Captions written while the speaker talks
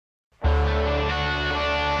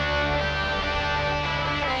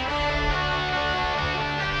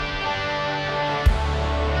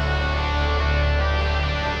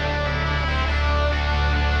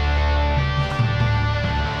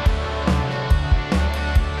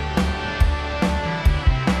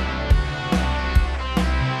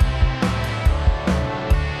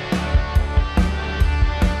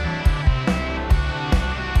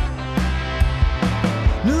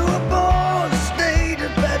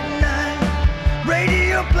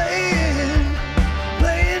radio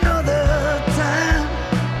playing all the time.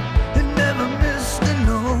 It never missed a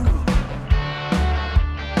note.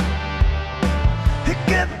 It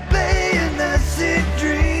kept playing that sick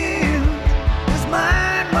dream. His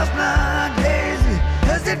mind was not hazy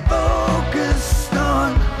as it focused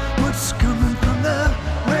on what's coming from the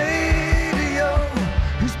radio.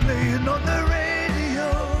 He's playing on the radio.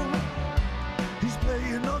 He's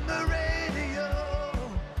playing on the radio.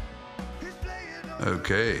 He's playing on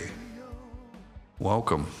Okay.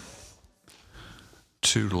 Welcome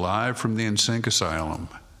to Live from the NSYNC Asylum.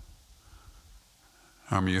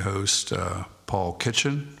 I'm your host, Paul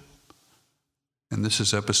Kitchen, and this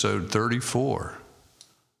is episode 34.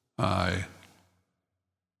 I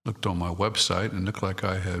looked on my website and it looked like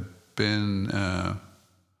I had been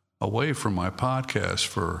away from my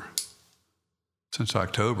podcast since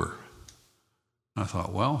October. I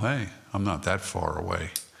thought, well, hey, I'm not that far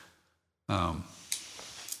away.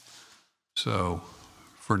 So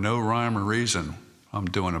for no rhyme or reason, I'm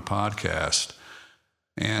doing a podcast.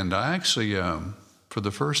 And I actually, for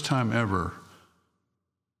the first time ever,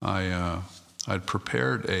 I'd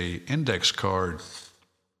prepared a index card,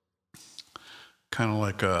 kind of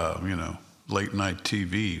like late night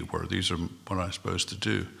TV, where these are what I'm supposed to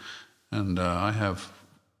do. And I have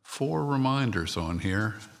 4 reminders on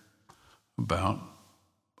here about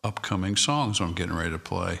upcoming songs I'm getting ready to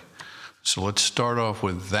play. So let's start off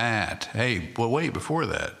with that. Hey, well, wait, before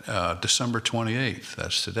that, December 28th,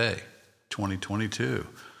 that's today, 2022,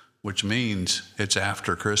 which means it's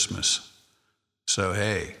after Christmas. So,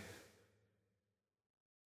 hey,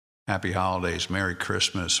 happy holidays, Merry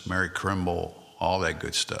Christmas, Merry Crimble, all that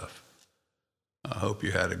good stuff. I hope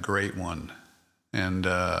you had a great one. And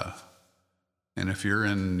if you're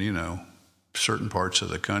in, certain parts of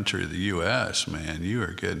the country, the U.S., man, you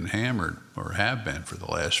are getting hammered, or have been for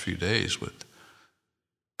the last few days, with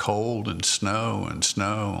cold and snow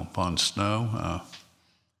upon snow.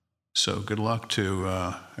 So good luck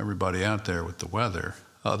to everybody out there with the weather.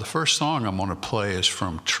 The first song I'm going to play is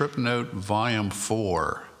from Trip Note Volume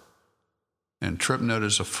 4. And Trip Note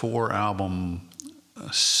is a 4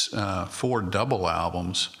 double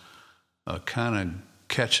albums, kind of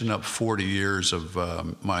catching up 40 years of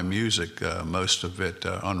my music, most of it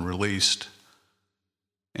unreleased.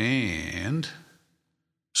 And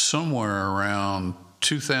somewhere around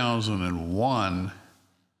 2001,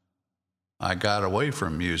 I got away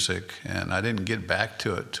from music, and I didn't get back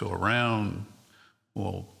to it till around,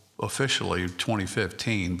 officially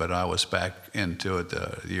 2015, but I was back into it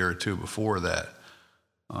a year or two before that.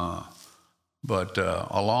 But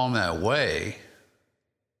along that way,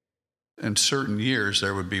 in certain years,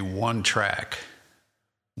 there would be one track,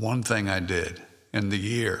 one thing I did in the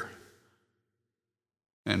year.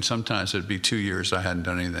 And sometimes it'd be 2 years I hadn't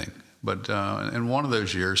done anything. But in one of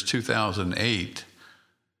those years, 2008,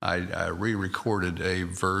 I re-recorded a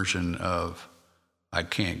version of I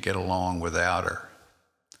Can't Get Along Without Her.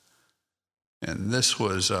 And this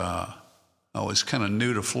was, I was kind of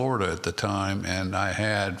new to Florida at the time, and I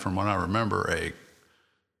had, from what I remember,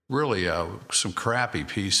 some crappy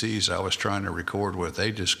PCs I was trying to record with.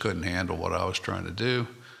 They just couldn't handle what I was trying to do.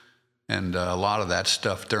 And a lot of that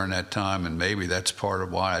stuff during that time, and maybe that's part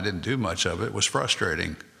of why I didn't do much of it, was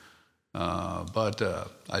frustrating. But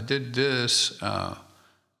I did this,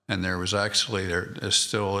 and there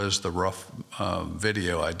still is the rough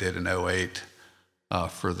video I did in 2008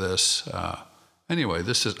 for this. Anyway,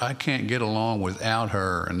 this is I Can't Get Along Without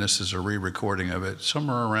Her, and this is a re-recording of it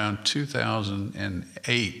somewhere around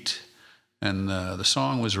 2008. And the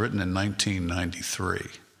song was written in 1993.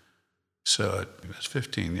 So it's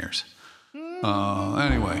 15 years.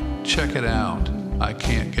 Anyway, check it out. I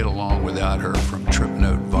Can't Get Along Without Her from Trip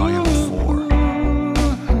Note Volume 4.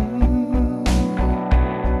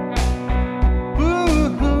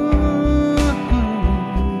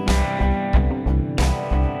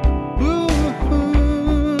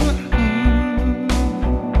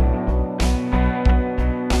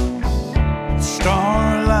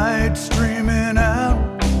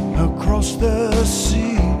 The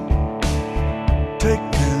sea, take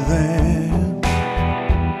me there.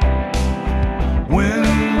 Wind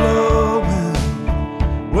blowing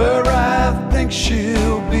where I think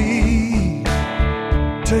she'll be.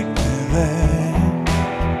 Take me there,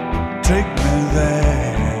 take me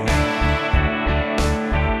there.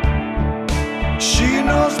 She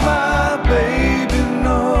knows my baby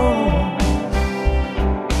knows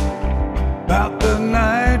about the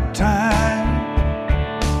nighttime,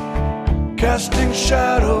 casting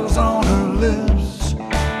shadows on her lips,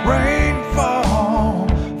 rainfall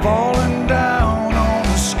falling down on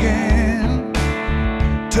the skin.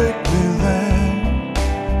 Take me there,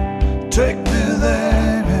 Take me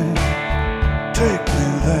there, take me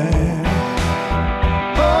there.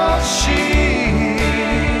 Oh,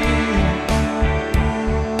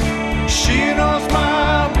 she knows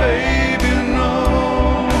my baby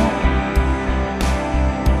knows.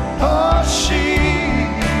 Oh, she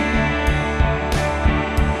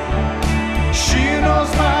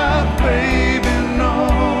knows my baby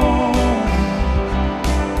knows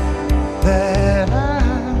that I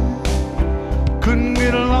couldn't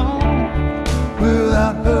get along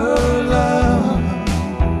without her love.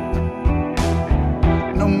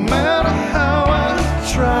 No matter how I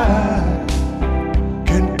try,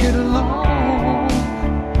 can't get along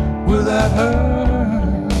without her.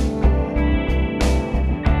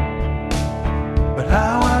 But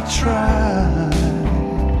how I try,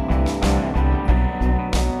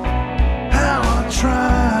 how I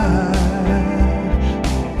try.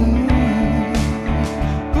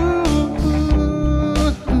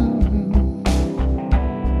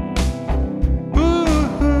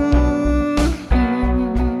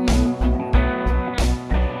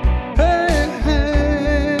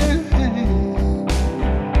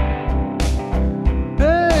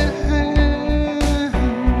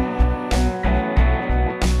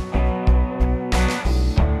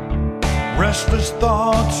 Restless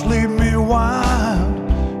thoughts leave me wild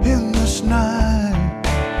in this night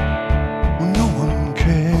when no one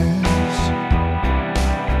cares.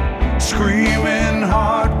 Screaming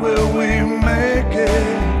heart, will we make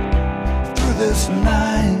it through this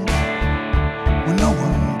night when no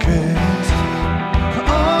one cares?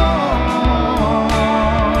 Oh,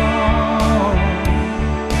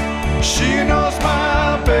 she knows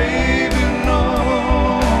my baby knows.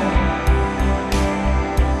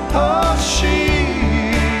 Oh, she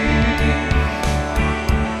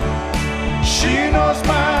knows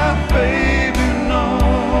my baby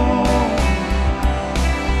knows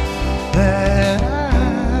that I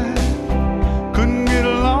couldn't get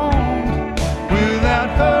along without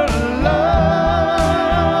her love.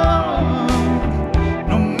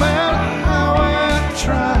 No matter how I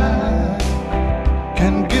try,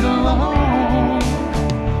 can't get along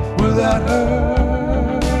without her.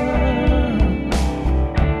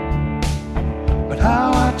 But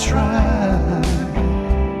how I try,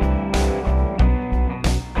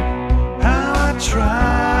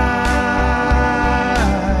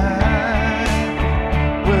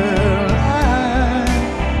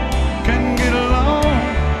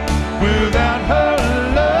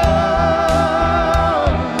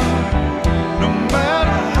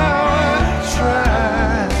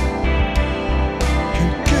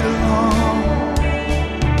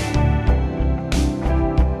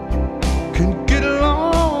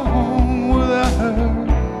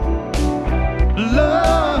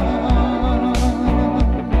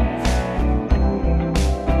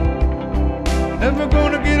 never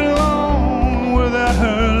gonna get along without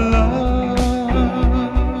her love.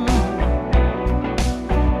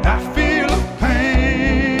 I feel a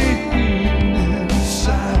pain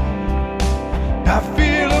inside. I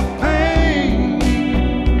feel a pain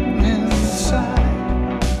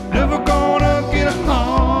inside. Never gonna get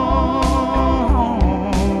along.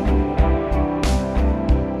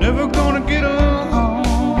 Never gonna get along.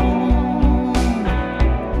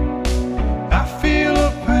 I feel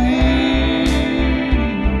a pain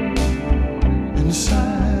inside.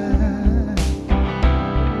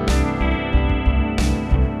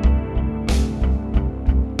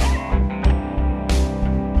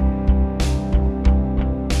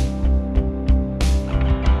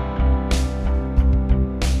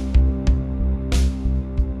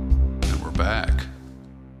 And we're back.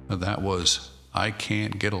 That was I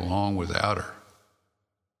Can't Get Along Without Her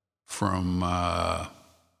from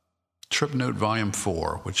Trip Note Volume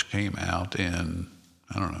 4, which came out in,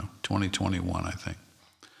 2021, I think.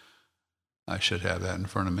 I should have that in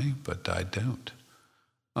front of me, but I don't.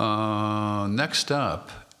 Next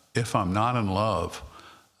up, If I'm Not in Love.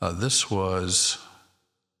 This was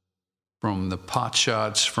from the Pot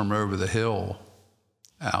Shots from Over the Hill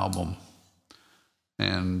album.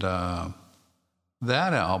 And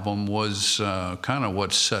that album was kind of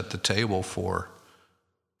what set the table for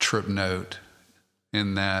Trip Note,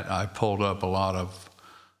 in that I pulled up a lot of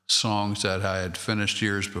songs that I had finished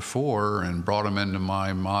years before and brought them into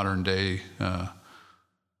my modern day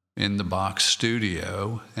in the box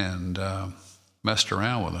studio and messed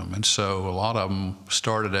around with them. And so a lot of them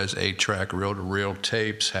started as 8-track reel-to-reel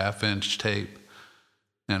tapes, half-inch tape,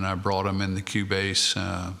 and I brought them in the Cubase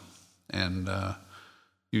and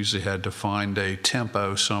usually had to find a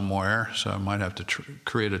tempo somewhere, so I might have to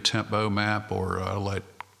create a tempo map or let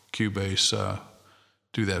Cubase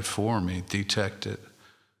do that for me, detect it.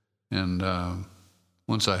 And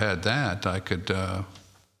once I had that, I could,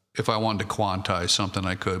 if I wanted to quantize something,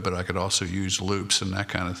 I could, but I could also use loops and that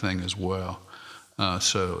kind of thing as well.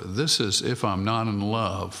 So this is If I'm Not in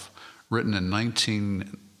Love, written in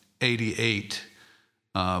 1988.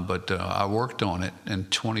 But I worked on it in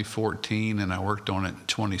 2014, and I worked on it in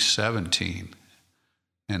 2017.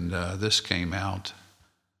 And this came out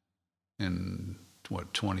in,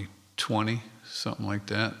 2020, something like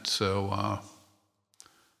that. So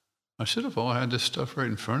I should have all had this stuff right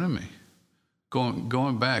in front of me.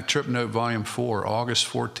 Going back, Trip Note Volume 4, August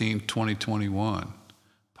 14, 2021.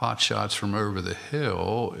 Pot Shots from Over the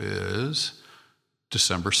Hill is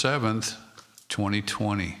December 7th,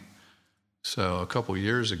 2020. So a couple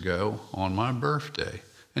years ago on my birthday.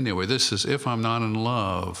 Anyway, this is If I'm Not in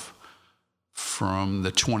Love from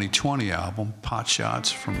the 2020 album, Pot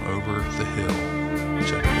Shots from Over the Hill.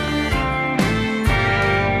 Check it out.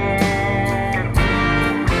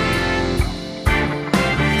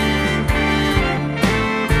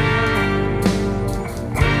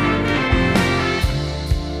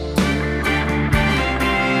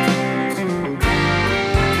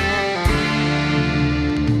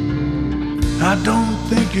 I don't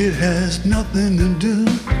think it has nothing to do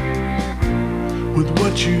with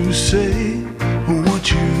what you say or what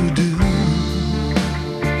you do.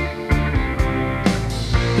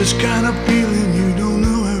 This kind of feeling you don't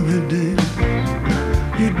know every day.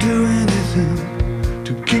 You do anything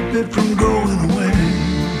to keep it from going away.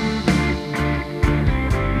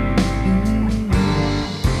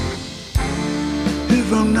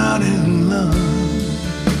 If I'm not in love,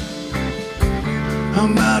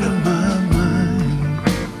 I'm out of my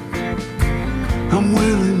I'm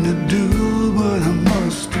willing to do what I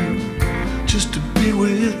must do just to be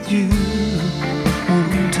with you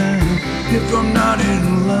one time. If I'm not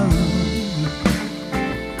in love,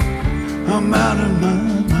 I'm out of my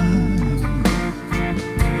mind.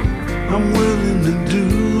 I'm willing to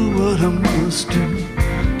do what I must do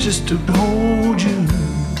just to hold you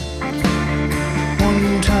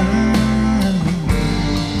one time.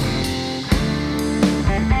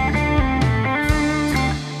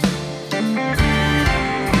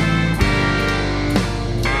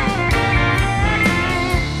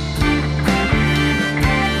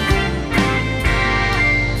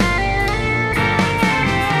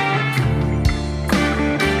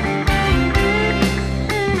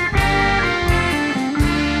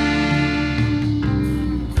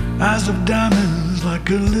 Eyes of diamonds like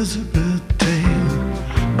Elizabeth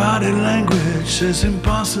Taylor. Body language says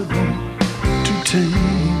impossible to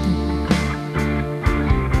tame.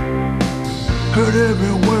 Heard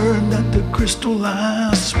every word that the crystal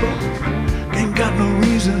eyes spoke. Ain't got no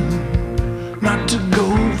reason not to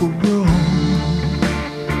go for broke.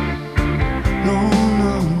 No,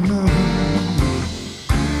 no, no.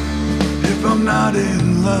 If I'm not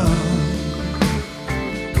in love,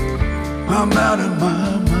 I'm out of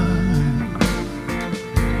my mind.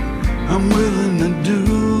 I'm willing to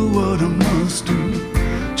do what I must do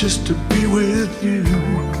just to be with you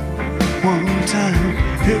one time.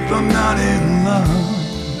 If I'm not in love,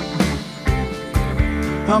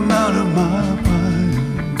 I'm out of my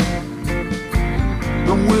mind.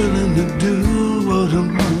 I'm willing to do what I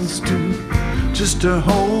must do just to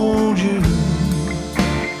hold you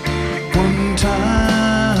one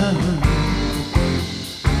time.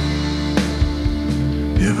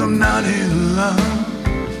 If I'm not in love,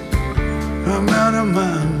 I'm out of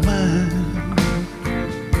my mind.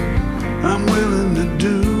 I'm willing to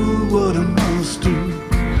do what I must do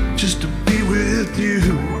just to be with you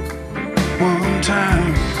one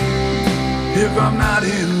time. If I'm not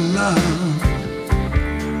in love,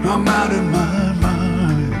 I'm out of my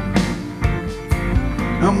mind.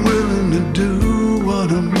 I'm willing to do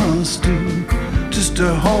what I must do just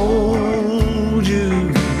to hold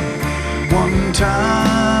you one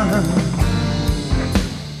time.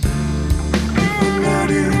 Not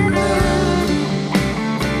in love. Not in love.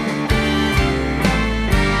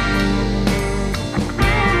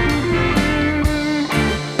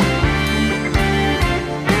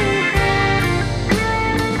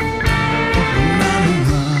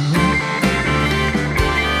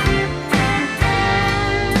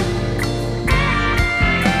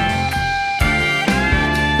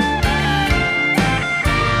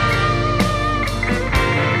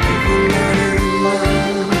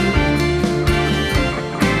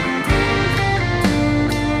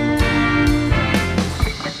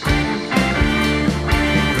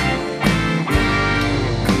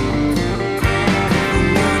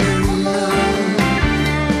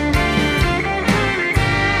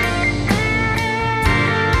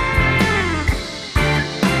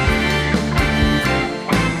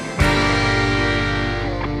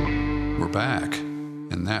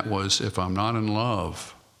 was If I'm Not in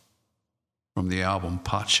Love from the album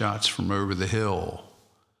Pot Shots from Over the Hill.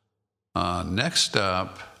 Next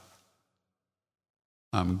up,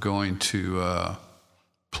 I'm going to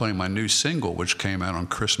play my new single, which came out on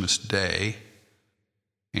Christmas Day.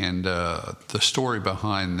 And the story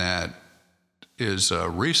behind that is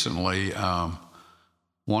recently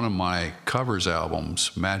one of my covers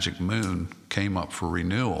albums, Magic Moon, came up for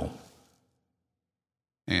renewal.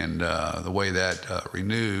 And the way that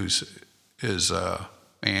renews is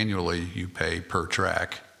annually you pay per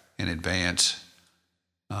track in advance,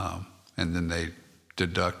 and then they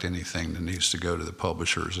deduct anything that needs to go to the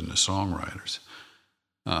publishers and the songwriters.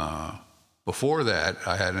 Before that,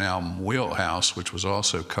 I had an album, Wheelhouse, which was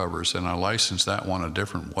also covers, and I licensed that one a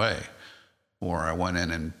different way, where I went in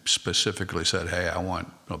and specifically said, hey, I want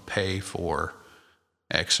to pay for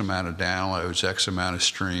X amount of downloads, X amount of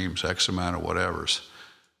streams, X amount of whatevers.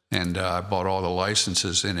 And I bought all the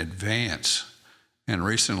licenses in advance. And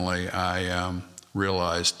recently I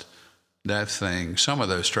realized that thing, some of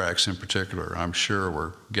those tracks in particular, I'm sure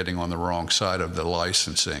were getting on the wrong side of the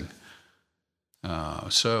licensing.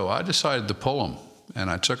 So I decided to pull them, and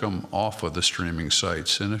I took them off of the streaming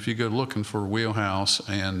sites. And if you go looking for Wheelhouse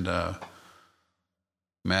and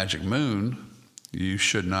Magic Moon, you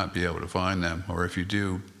should not be able to find them. Or if you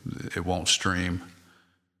do, it won't stream.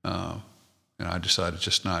 And I decided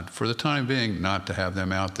just not, for the time being, not to have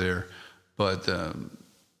them out there. But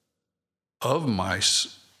of my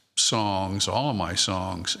songs, all of my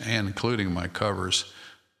songs, and including my covers,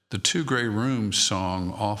 the Two Gray Rooms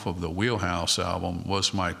song off of the Wheelhouse album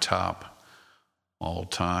was my top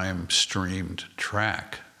all-time streamed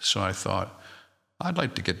track. So I thought, I'd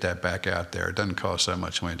like to get that back out there. It doesn't cost that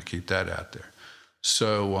much money to keep that out there.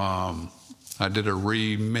 So I did a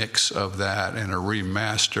remix of that and a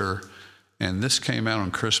remaster, and this came out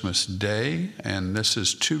on Christmas Day, and this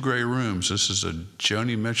is Two Gray Rooms. This is a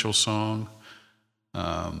Joni Mitchell song,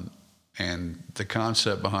 and the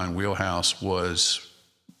concept behind Wheelhouse was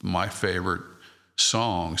my favorite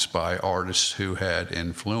songs by artists who had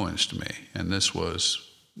influenced me, and this was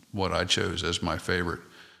what I chose as my favorite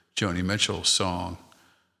Joni Mitchell song.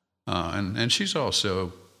 And she's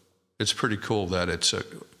also, it's pretty cool that it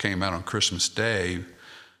came out on Christmas Day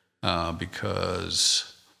because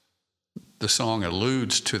the song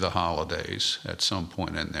alludes to the holidays at some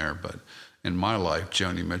point in there, but in my life,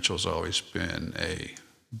 Joni Mitchell's always been a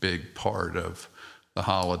big part of the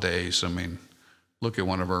holidays. I mean, look at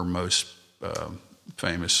one of her most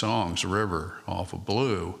famous songs, River, off of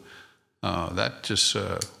Blue. That just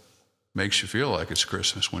makes you feel like it's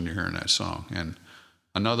Christmas when you're hearing that song. And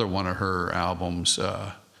another one of her albums,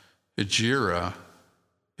 Hejira.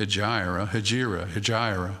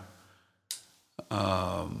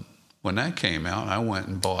 When that came out, I went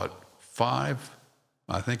and bought 5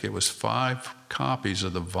 copies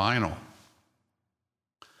of the vinyl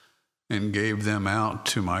and gave them out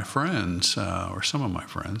to my friends, or some of my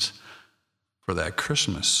friends, for that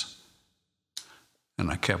Christmas. And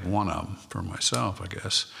I kept one of them for myself, I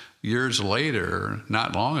guess. Years later,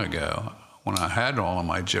 not long ago, when I had all of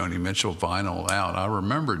my Joni Mitchell vinyl out, I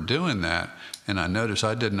remember doing that, and I noticed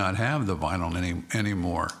I did not have the vinyl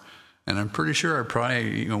anymore. And I'm pretty sure I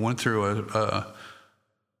probably went through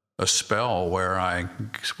a spell where I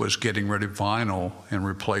was getting rid of vinyl and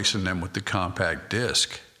replacing them with the compact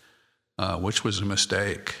disc, which was a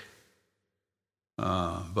mistake.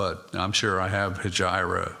 But I'm sure I have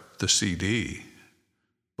Hejira, the CD,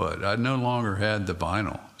 but I no longer had the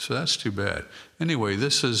vinyl, so that's too bad. Anyway,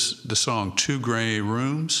 this is the song Two Gray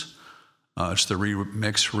Rooms. It's the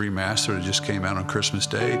remix remaster that just came out on Christmas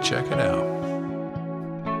Day. Check it out.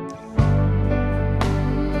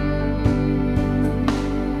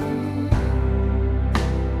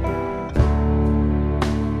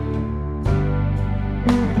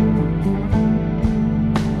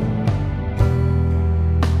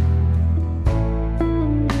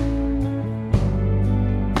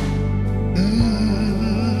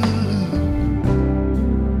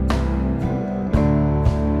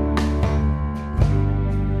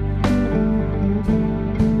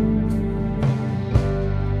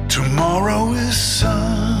 Tomorrow is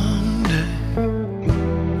Sunday.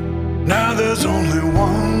 Now there's only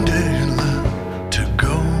one day left to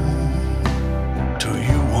go till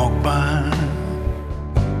you walk by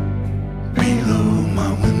below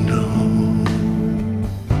my window.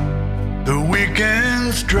 The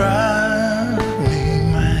weekends drive me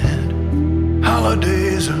mad.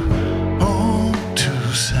 Holidays are all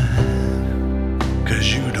too sad, 'cause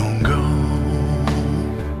you don't go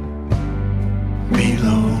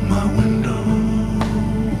below my window.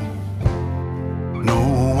 No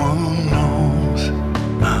one knows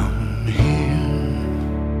I'm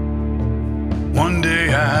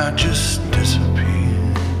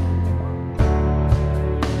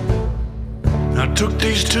I took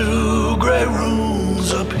these 2 gray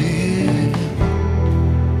rooms up here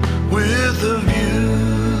with a view.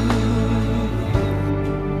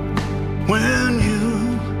 When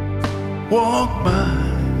you walk by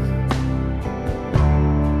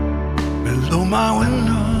below my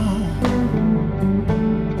window,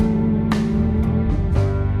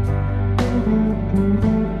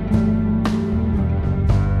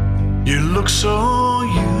 you look so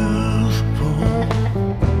youthful.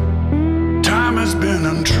 Time has been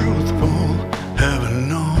untruthful. Heaven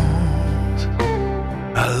knows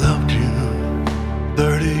I loved you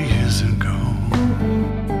 30 years ago.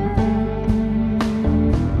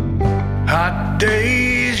 Hot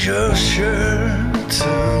days, your shirt's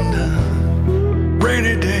undone.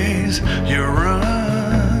 Rainy days, you run,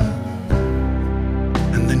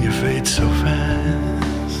 and then you fade so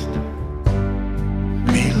fast.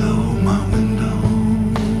 Below my window,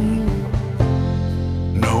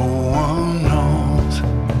 no one knows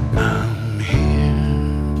I'm here.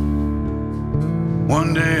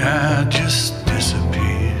 One day I just disappeared.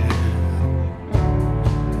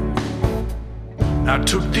 I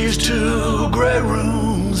took these 2 gray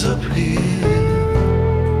rooms up here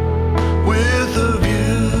with a view.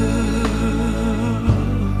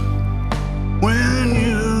 When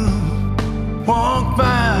you walk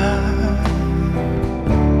by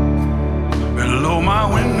below my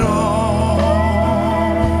window,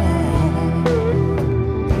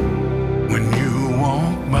 when you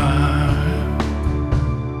walk by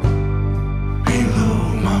below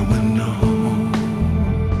my window,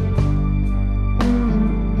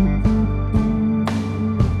 below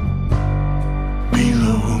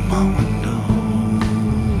my window.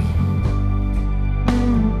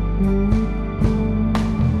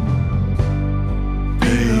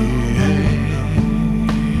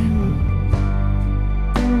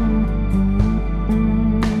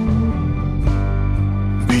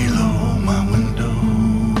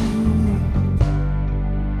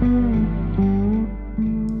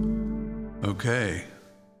 Okay,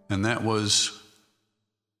 and that was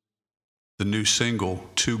the new single,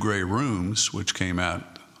 2 Gray Rooms, which came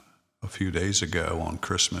out a few days ago on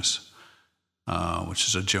Christmas, which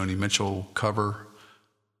is a Joni Mitchell cover,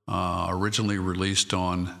 originally released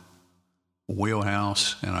on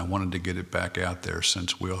Wheelhouse, and I wanted to get it back out there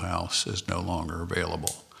since Wheelhouse is no longer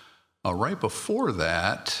available. Right before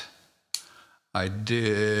that, I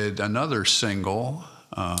did another single,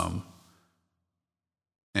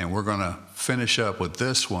 and we're going to finish up with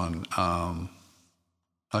this one.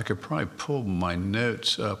 I could probably pull my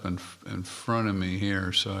notes up in front of me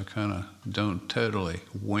here so I kind of don't totally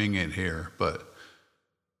wing it here. But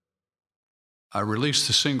I released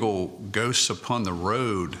the single Ghosts Upon the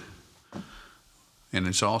Road, and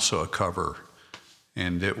it's also a cover.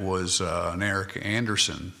 And it was an Eric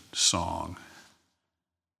Anderson song.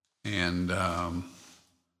 And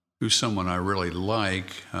who's someone I really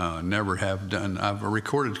like, never have done. I've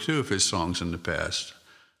recorded 2 of his songs in the past.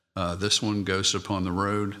 This one, Ghosts Upon the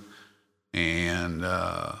Road, and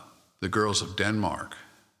The Girls of Denmark.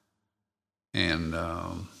 And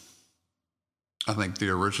I think the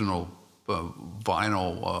original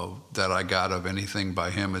vinyl that I got of anything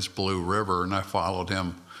by him is Blue River, and I followed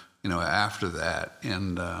him, after that.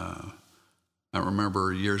 And I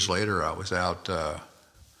remember years later I was out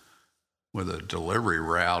with a delivery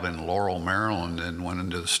route in Laurel, Maryland, and went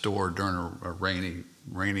into the store during a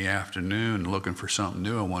rainy afternoon looking for something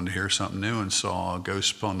new. I wanted to hear something new and saw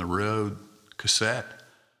Ghosts Upon the Road cassette.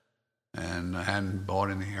 And I hadn't bought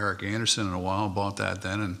any Eric Anderson in a while, bought that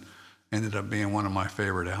then, and ended up being one of my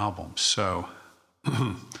favorite albums. So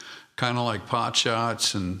kind of like Pot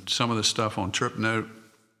Shots and some of the stuff on Trip Note,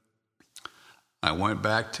 I went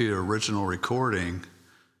back to the original recording,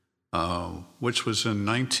 which was in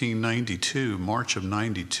 1992, March of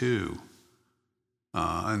 92.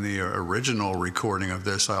 And the original recording of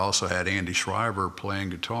this, I also had Andy Schreiber playing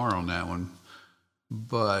guitar on that one.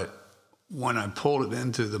 But when I pulled it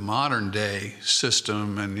into the modern day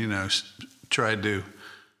system and, tried to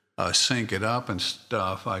sync it up and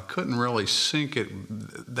stuff, I couldn't really sync it.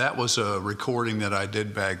 That was a recording that I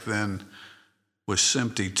did back then with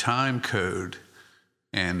SMPTE timecode.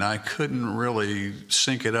 And I couldn't really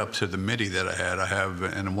sync it up to the MIDI that I had. I have,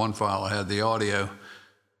 in one file, I had the audio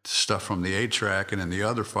stuff from the 8-track, and in the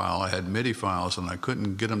other file, I had MIDI files, and I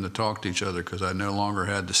couldn't get them to talk to each other because I no longer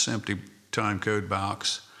had the SMPTE timecode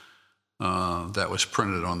box that was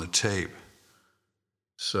printed on the tape.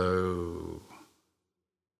 So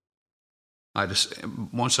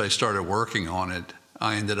once I started working on it,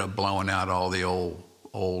 I ended up blowing out all the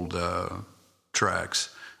old tracks.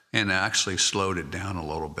 And actually slowed it down a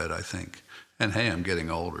little bit, I think. And hey, I'm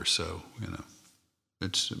getting older, so,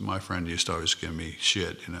 My friend used to always give me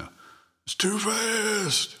shit, it's too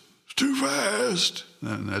fast, it's too fast.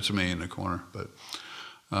 And that's me in the corner. But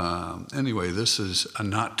anyway, this is a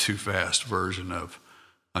not too fast version of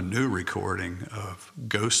a new recording of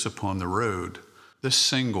Ghosts Upon the Road. This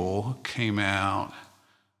single came out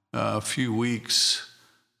a few weeks,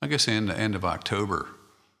 I guess, in the end of October.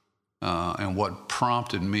 And what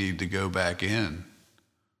prompted me to go back in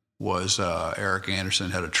was Eric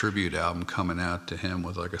Anderson had a tribute album coming out to him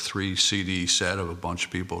with like a 3 CD set of a bunch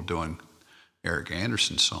of people doing Eric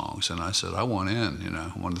Anderson songs. And I said, I want in,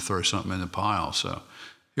 I wanted to throw something in the pile. So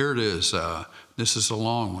here it is. This is a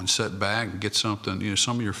long one. Sit back and get something,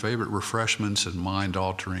 some of your favorite refreshments and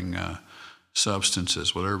mind-altering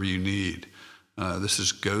substances, whatever you need. This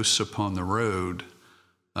is Ghosts Upon the Road,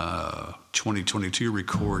 2022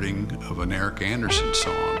 recording of an Eric Anderson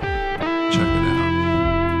song. Check it out.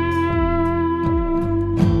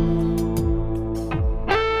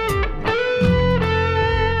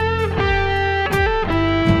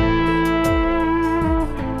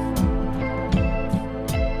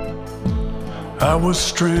 I was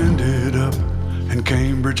stranded up in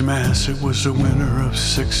Cambridge, Mass. It was the winter of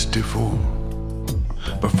 '64.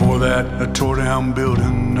 Before that, a tore-down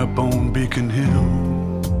building up on Beacon Hill.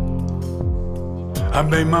 I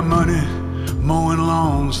made my money mowing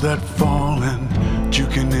lawns that fall and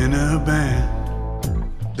juking in a band.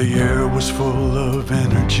 The air was full of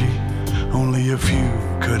energy, only a few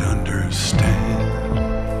could understand.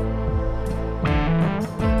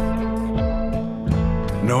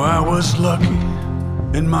 No, I was lucky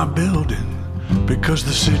in my building because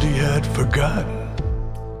the city had forgotten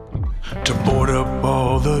to board up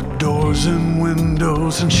all the doors and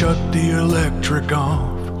windows and shut the electric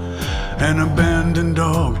off. An abandoned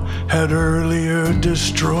dog had earlier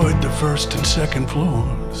destroyed the first and second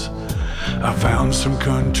floors. I found some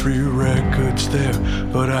country records there,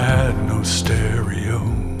 but I had no stereo.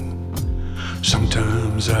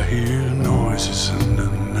 Sometimes I hear noises in the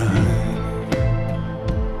night.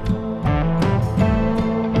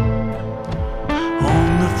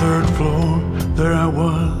 On the 3rd floor, there I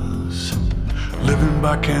was, living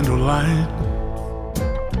by candlelight,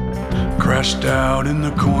 crashed out in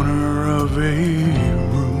the corner of a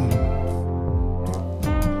room.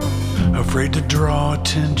 Afraid to draw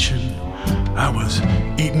attention, I was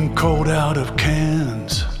eating cold out of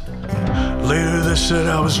cans. Later they said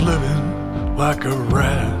I was living like a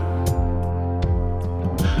rat.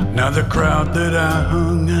 Now the crowd that I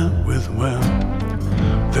hung out with, well,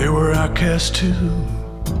 they were outcast too.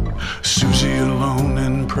 Susie alone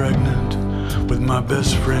and pregnant with my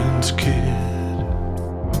best friend's kid.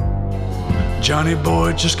 Johnny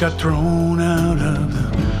Boy just got thrown out of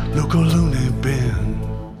the local loony bin.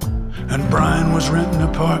 And Brian was renting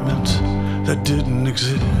apartments that didn't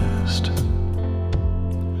exist.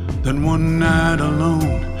 Then one night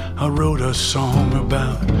alone, I wrote a song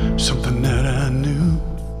about something that I knew.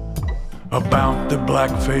 About the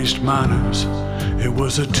black-faced miners. It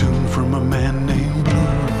was a tune from a man named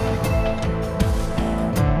Blue.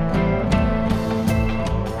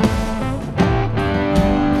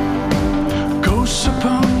 Ghosts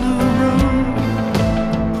upon the road.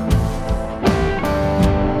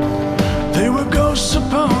 They were ghosts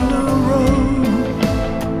upon the road.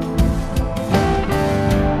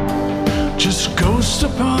 Just ghosts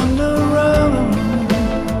upon the road.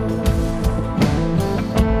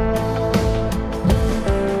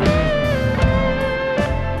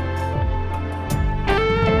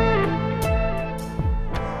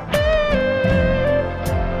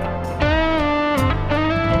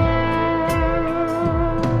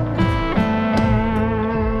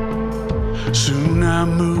 Soon I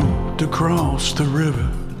moved across the river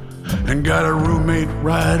and got a roommate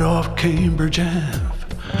right off Cambridge Ave.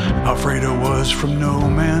 Alfredo was from no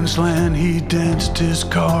man's land. He danced his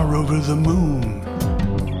car over the moon.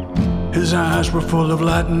 His eyes were full of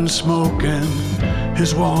light and smoke, and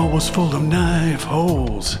his wall was full of knife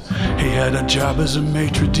holes. He had a job as a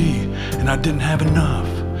maitre d', and I didn't have enough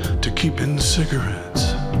to keep in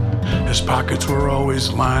cigarettes. His pockets were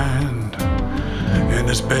always lined, and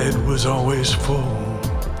his bed was always full.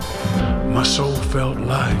 My soul felt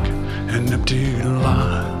like an empty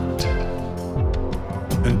lot,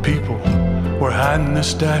 and people were hiding their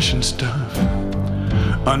stash and stuff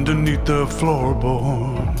underneath the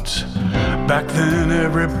floorboards. Back then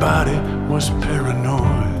everybody was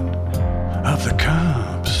paranoid of the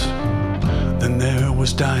cops. Then there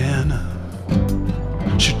was Diana.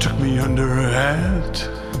 She took me under her hat.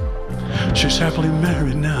 She's happily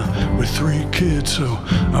married now with 3 kids, so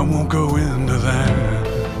I won't go into that.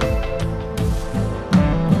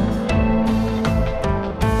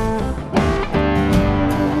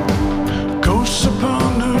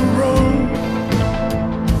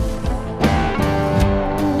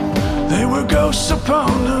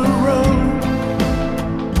 upon the road.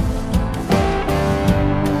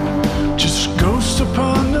 Just ghosts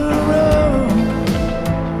upon the road.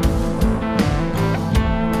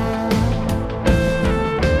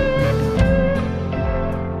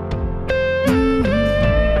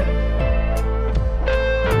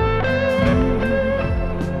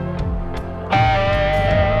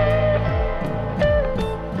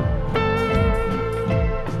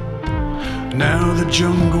 Now the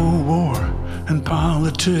jungle war and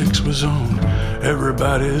politics was on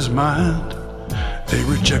everybody's mind. They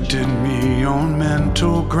rejected me on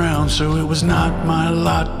mental grounds, so it was not my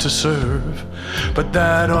lot to serve. But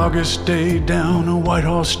that August day down a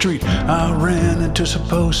Whitehall street, I ran into some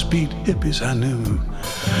post-beat hippies I knew.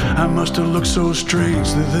 I must have looked so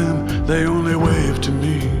strange to them, they only waved to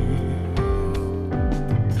me.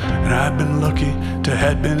 And I'd been lucky to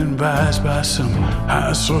have been advised by some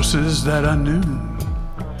high sources that I knew.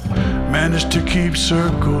 Managed to keep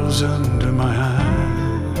circles under my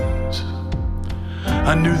eyes.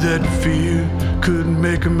 I knew that fear could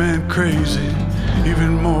make a man crazy,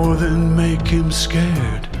 even more than make him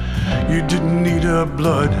scared. You didn't need a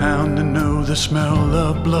bloodhound to know the smell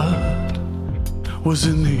of blood was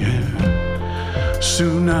in the air.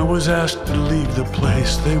 Soon I was asked to leave the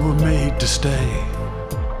place, they were made to stay.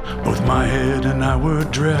 Both my head and I were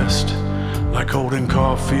dressed like Holden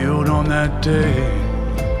Caulfield on that day.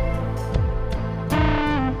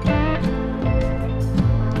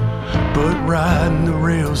 But riding the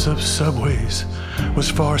rails of subways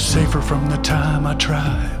was far safer from the time I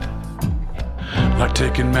tried. Like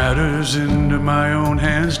taking matters into my own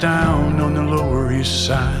hands down on the Lower East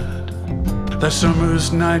Side. That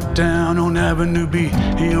summer's night down on Avenue B,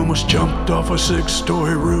 he almost jumped off a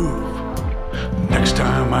 6-story roof. Next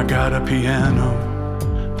time I got a piano,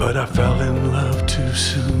 but I fell in love too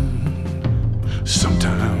soon.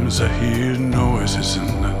 Sometimes I hear noises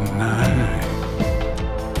in the night.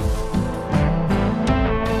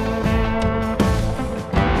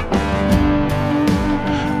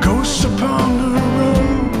 Ghosts upon the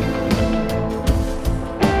road.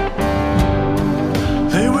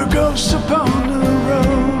 They were ghosts upon the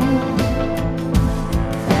road.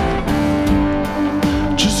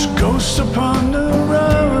 Just ghosts upon the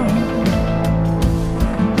road.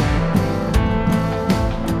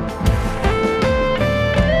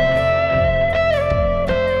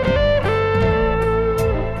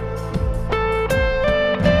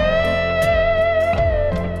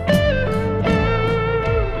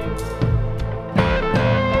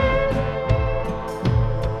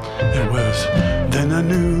 Then I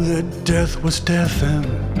knew that death was death and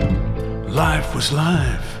life was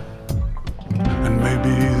life. And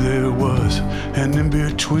maybe there was an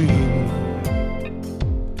in-between.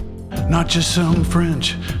 Not just some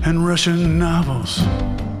French and Russian novels,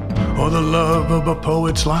 or the love of a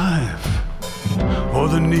poet's life, or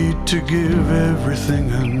the need to give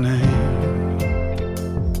everything a name.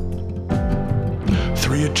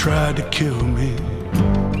 3 had tried to kill me,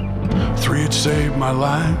 3 had saved my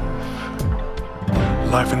life.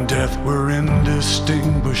 Life and death were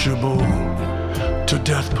indistinguishable, till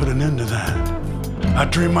death put an end to that. I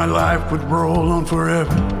dreamed my life would roll on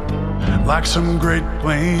forever, like some great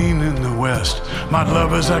plane in the west. My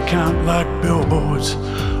lovers I count like billboards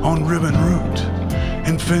on ribbon route,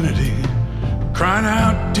 infinity, crying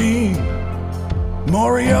out Dean,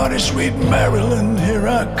 Moriarty, sweet Maryland, here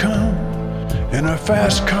I come. In our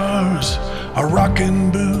fast cars, our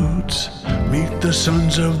rocking boots, meet the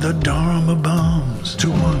sons of the Dharma bombs.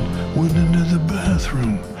 2-1 went into the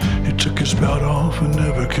bathroom. He took his belt off and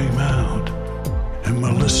never came out. And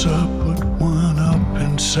Melissa put one up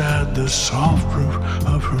inside the soft roof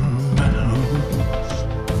of her mouth.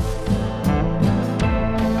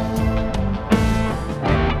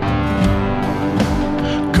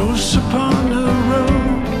 Ghosts upon the road.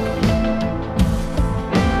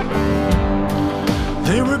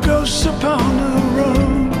 They were ghosts upon the road.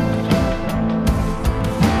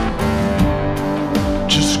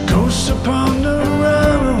 Just ghosts upon the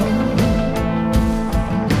road.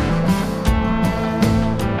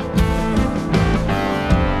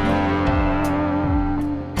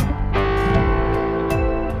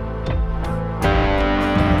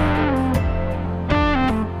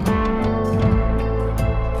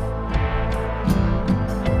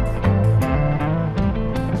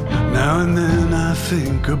 Now and then I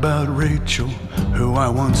think about Rachel, who I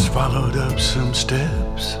once followed up some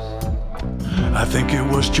steps. I think it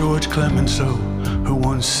was George Clemenceau who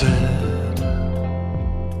once said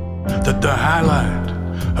that the highlight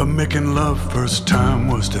of making love first time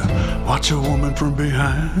was to watch a woman from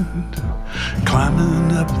behind,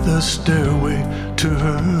 climbing up the stairway to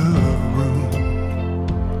her room.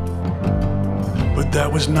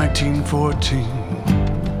 That was 1914,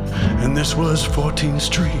 and this was 14th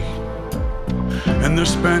Street, in the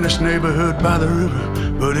Spanish neighborhood by the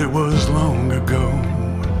river, but it was long ago.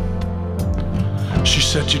 She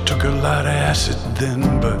said she took a lot of acid then,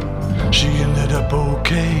 but she ended up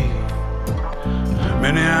okay.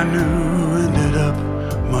 Many I knew ended up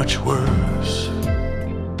much worse.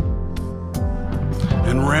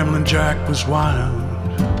 And Ramblin' Jack was wild,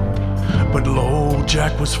 but Lowell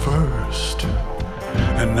Jack was first.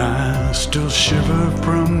 And I still shiver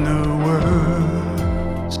from the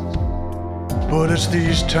words. But it's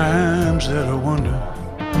these times that I wonder,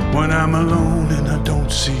 when I'm alone and I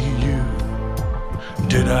don't see you,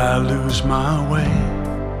 did I lose my way,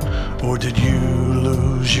 or did you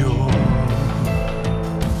lose yours?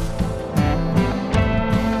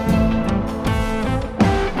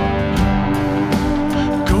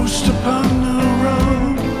 Ghost upon the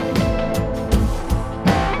road,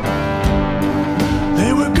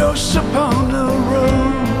 they were ghosts upon the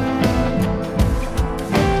road,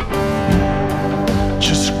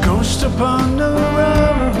 just ghosts upon the road.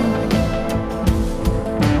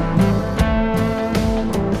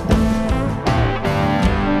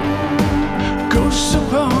 Ghosts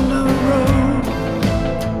upon the road,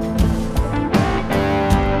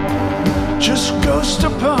 just ghosts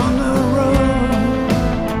upon the road.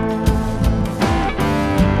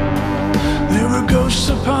 There were ghosts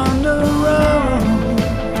upon the road.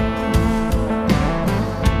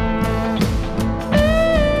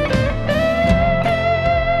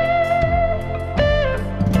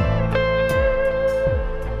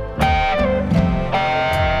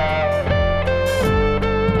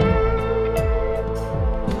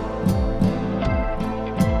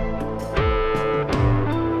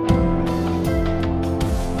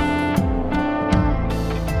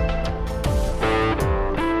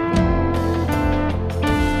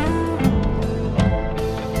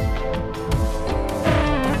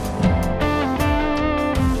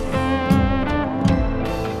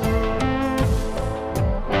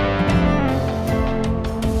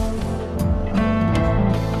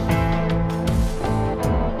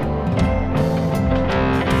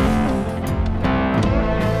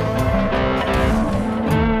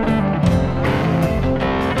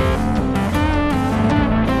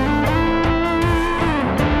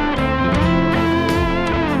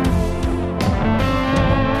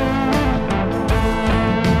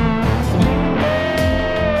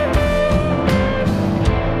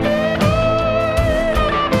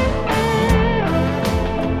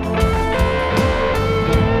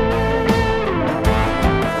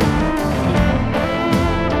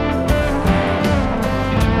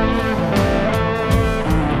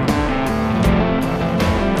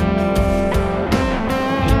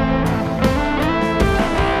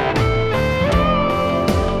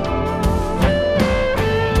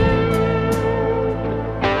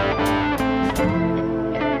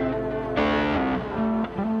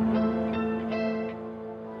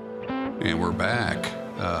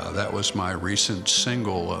 My recent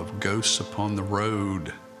single of Ghosts Upon the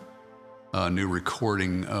Road, a new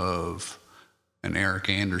recording of an Eric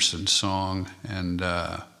Anderson song, and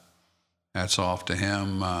that's off to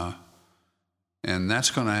him. And that's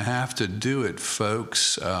going to have to do it,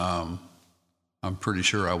 folks. I'm pretty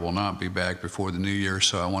sure I will not be back before the new year,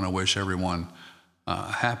 so I want to wish everyone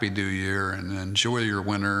a happy new year and enjoy your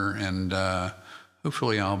winter, and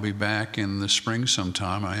hopefully I'll be back in the spring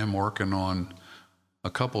sometime. I am working on a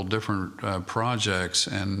couple different projects,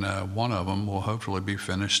 and one of them will hopefully be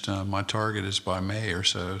finished. My target is by May or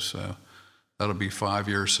so that'll be 5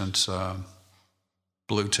 years since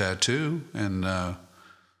Blue Tattoo, and I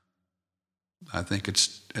think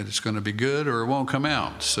it's going to be good or it won't come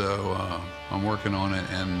out. So I'm working on it,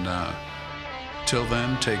 and till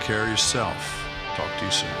then, take care of yourself. Talk to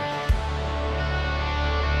you soon.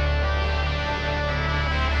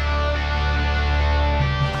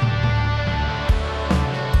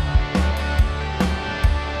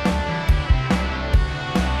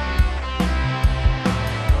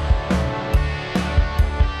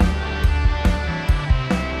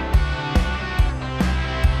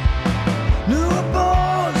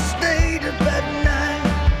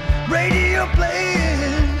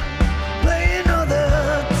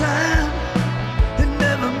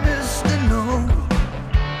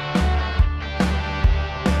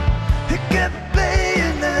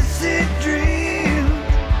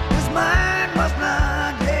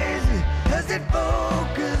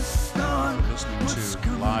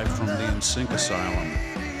 Sink Asylum,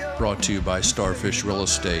 brought to you by Starfish Real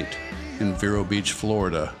Estate in Vero Beach,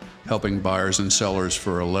 Florida, helping buyers and sellers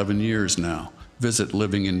for 11 years now. Visit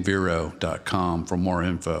livinginvero.com for more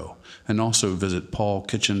info, and also visit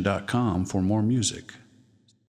paulkitchen.com for more music.